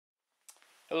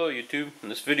Hello YouTube. In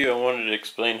this video I wanted to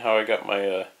explain how I got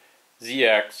my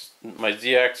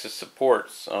Z-axis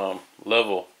supports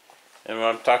level. And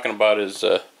what I'm talking about is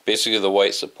basically the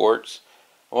white supports.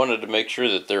 I wanted to make sure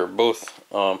that they're both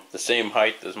the same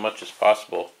height as much as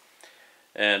possible.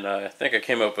 And I think I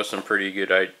came up with some pretty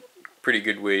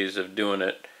good ways of doing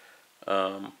it.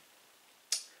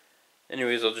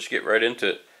 Anyways, I'll just get right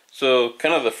into it. So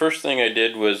kind of the first thing I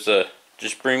did was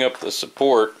just bring up the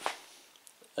support,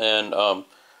 and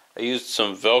I used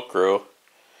some Velcro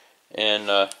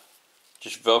and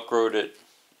just Velcroed it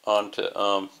onto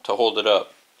to hold it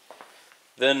up.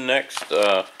 Then next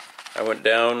I went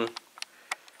down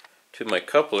to my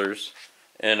couplers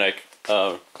and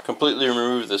I completely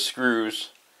removed the screws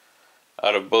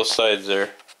out of both sides there,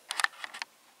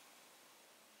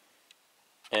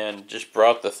 and just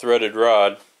brought the threaded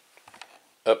rod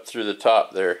up through the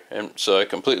top there. And so I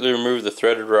completely removed the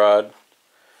threaded rod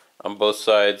on both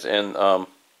sides and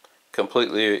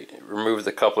completely removed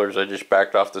the couplers. I just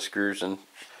backed off the screws and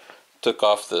took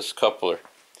off this coupler.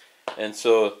 And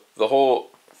so the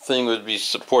whole thing would be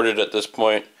supported at this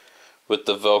point with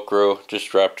the Velcro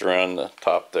just wrapped around the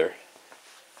top there.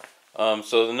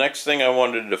 So the next thing I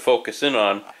wanted to focus in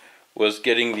on was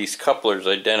getting these couplers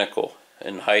identical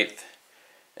in height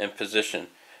and position.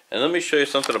 And let me show you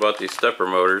something about these stepper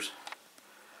motors.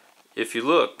 If you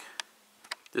look,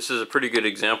 this is a pretty good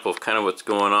example of kind of what's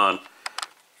going on.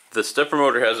 The stepper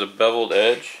motor has a beveled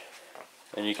edge,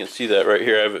 and you can see that right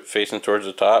here. I have it facing towards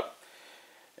the top,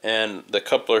 and the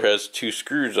coupler has two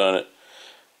screws on it.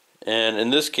 And in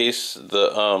this case,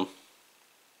 the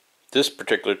this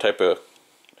particular type of,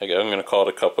 I'm going to call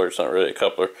it a coupler, it's not really a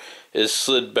coupler, is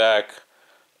slid back.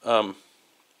 And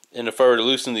if I were to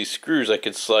loosen these screws, I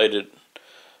could slide it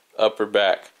up or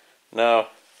back. Now,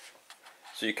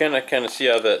 so you kind of see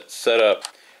how that's set up.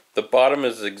 The bottom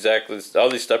is exactly, all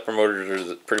these stepper motors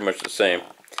are pretty much the same.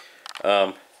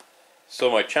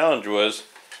 So my challenge was,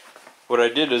 what I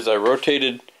did is I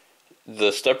rotated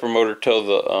the stepper motor till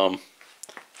the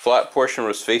flat portion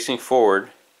was facing forward.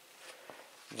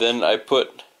 Then I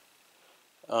put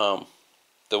the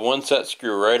one set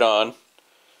screw right on,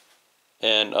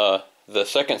 and the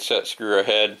second set screw I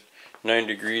had 9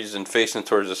 degrees and facing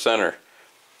towards the center.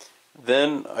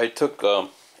 Then I took a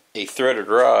threaded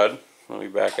rod. Let me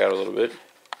back out a little bit.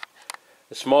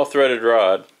 A small threaded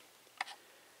rod,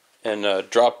 and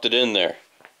dropped it in there.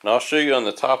 And I'll show you on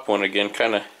the top one again,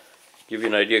 kind of give you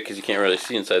an idea, because you can't really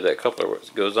see inside that coupler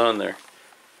what goes on there.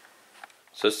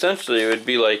 So essentially it would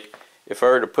be like if I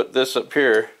were to put this up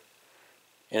here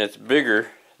and it's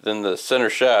bigger than the center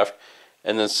shaft,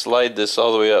 and then slide this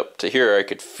all the way up to here, I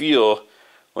could feel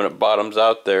when it bottoms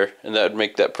out there, and that would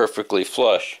make that perfectly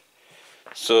flush.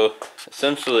 So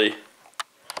essentially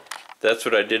that's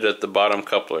what I did at the bottom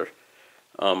coupler.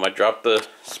 I dropped the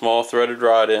small threaded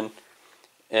rod in,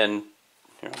 and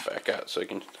here, I'll back out so I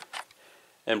can,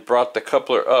 and brought the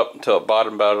coupler up until it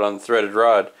bottomed out on the threaded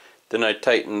rod. Then I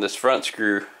tightened this front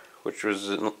screw, which was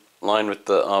in line with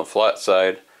the flat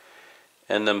side,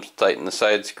 and then tightened the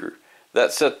side screw.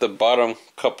 That set the bottom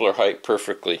coupler height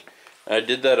perfectly. I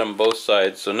did that on both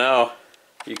sides. So now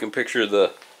you can picture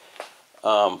the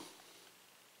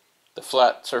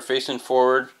flats are facing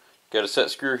forward. Got a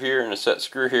set screw here and a set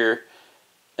screw here,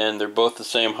 and they're both the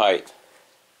same height.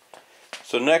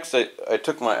 So next I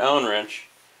took my Allen wrench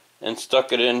and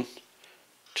stuck it in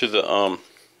to the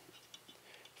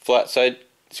flat side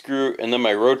screw, and then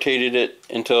I rotated it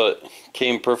until it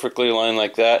came perfectly aligned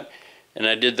like that, and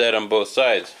I did that on both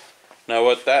sides. Now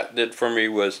what that did for me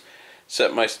was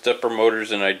set my stepper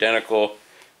motors in identical,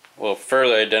 well,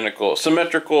 fairly identical,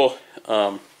 symmetrical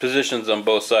positions on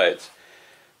both sides.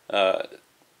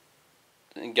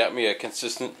 And got me a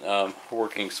consistent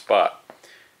working spot.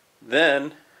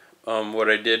 Then what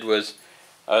I did was,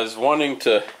 I was wanting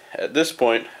to, at this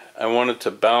point, I wanted to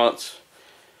balance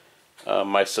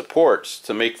my supports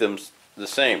to make them the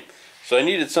same. So I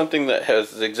needed something that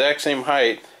has the exact same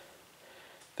height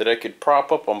that I could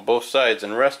prop up on both sides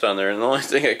and rest on there, and the only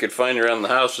thing I could find around the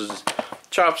house was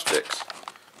chopsticks.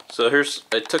 So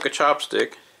I took a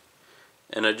chopstick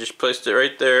and I just placed it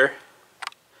right there,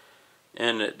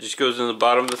 and it just goes in the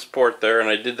bottom of the support there, and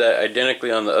I did that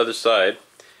identically on the other side.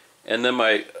 And then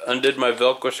I undid my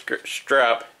Velcro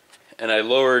strap and I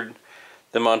lowered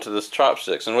them onto the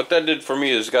chopsticks, and what that did for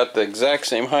me is got the exact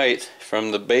same height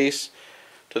from the base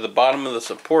to the bottom of the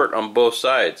support on both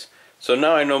sides. So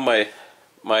now I know my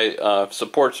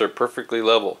supports are perfectly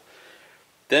level.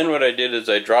 Then what I did is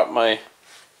I dropped my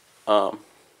I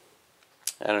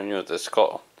don't know what this is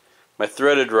called, my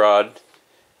threaded rod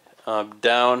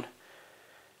down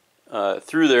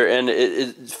through there, and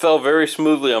it fell very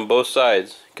smoothly on both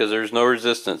sides because there's no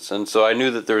resistance, and so I knew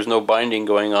that there was no binding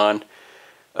going on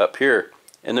up here.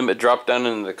 And then it dropped down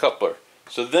into the coupler.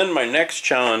 So then my next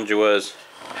challenge was,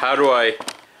 how do I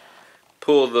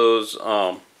pull those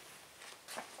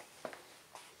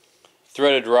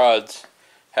threaded rods,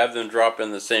 have them drop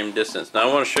in the same distance. Now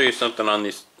I want to show you something on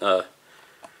these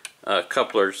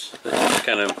couplers that's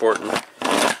kind of important.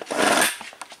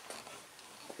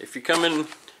 If you come in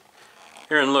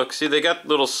here and look, see they got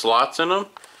little slots in them.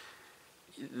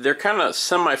 They're kind of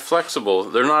semi-flexible.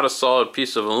 They're not a solid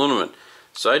piece of aluminum.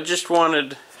 So I just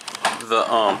wanted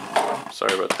the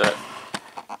sorry about that.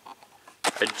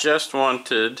 I just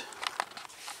wanted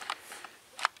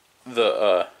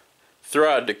the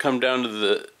thread to come down to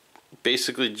the,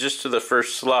 basically just to the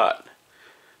first slot.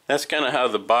 That's kind of how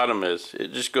the bottom is.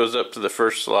 It just goes up to the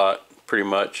first slot pretty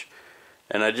much.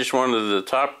 And I just wanted the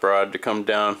top rod to come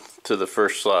down to the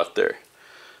first slot there.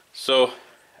 So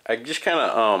I just kind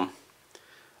of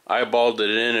eyeballed it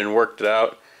in and worked it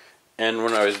out. And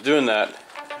when I was doing that,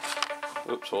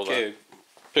 oops, hold on.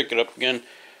 Pick it up again.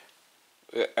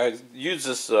 I used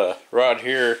this rod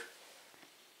here,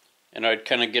 and I'd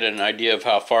kind of get an idea of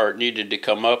how far it needed to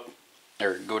come up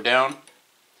or go down.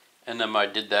 And then I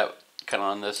did that kind of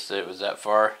on this, it was that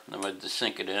far, and then I'd just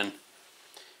sink it in.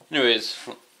 Anyways,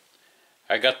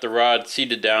 I got the rod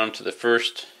seated down to the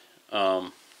first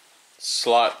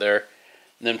slot there,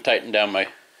 and then tightened down my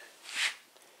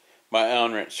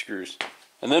Allen wrench screws.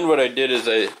 And then what I did is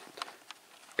I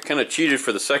kind of cheated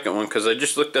for the second one, because I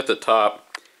just looked at the top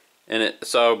and it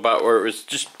saw about where it was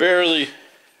just barely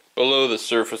below the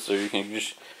surface there. You can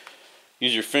just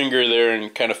use your finger there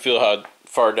and kind of feel how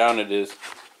far down it is.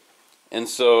 And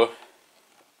so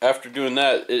after doing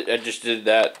that, I just did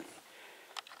that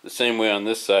the same way on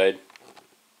this side.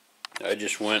 I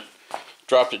just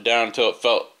dropped it down until it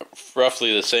felt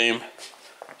roughly the same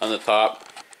on the top,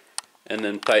 and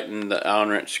then tightened the Allen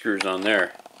wrench screws on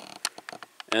there.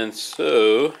 And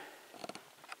so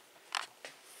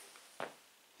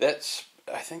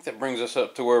I think that brings us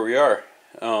up to where we are.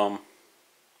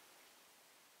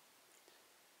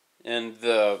 And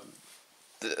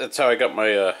that's how I got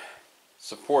my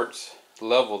supports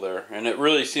level there, and it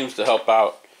really seems to help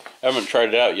out. I haven't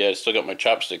tried it out yet. I still got my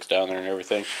chopsticks down there and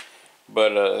everything,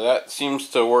 but that seems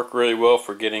to work really well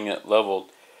for getting it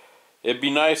leveled. It'd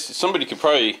be nice, somebody could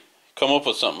probably come up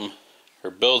with something or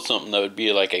build something that would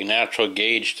be like a natural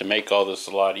gauge to make all this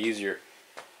a lot easier.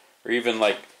 Or even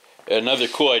like another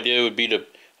cool idea would be to,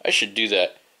 I should do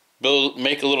that,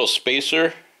 make a little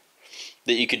spacer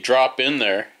that you could drop in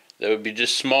there that would be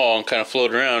just small and kind of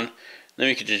float around. Then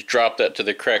you could just drop that to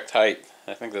the correct height.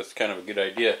 I think that's kind of a good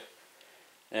idea.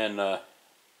 And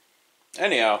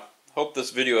anyhow, hope this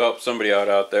video helps somebody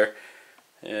out there.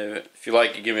 If you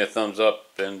like it, give me a thumbs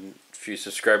up, and if you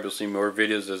subscribe, you'll see more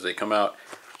videos as they come out.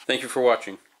 Thank you for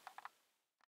watching.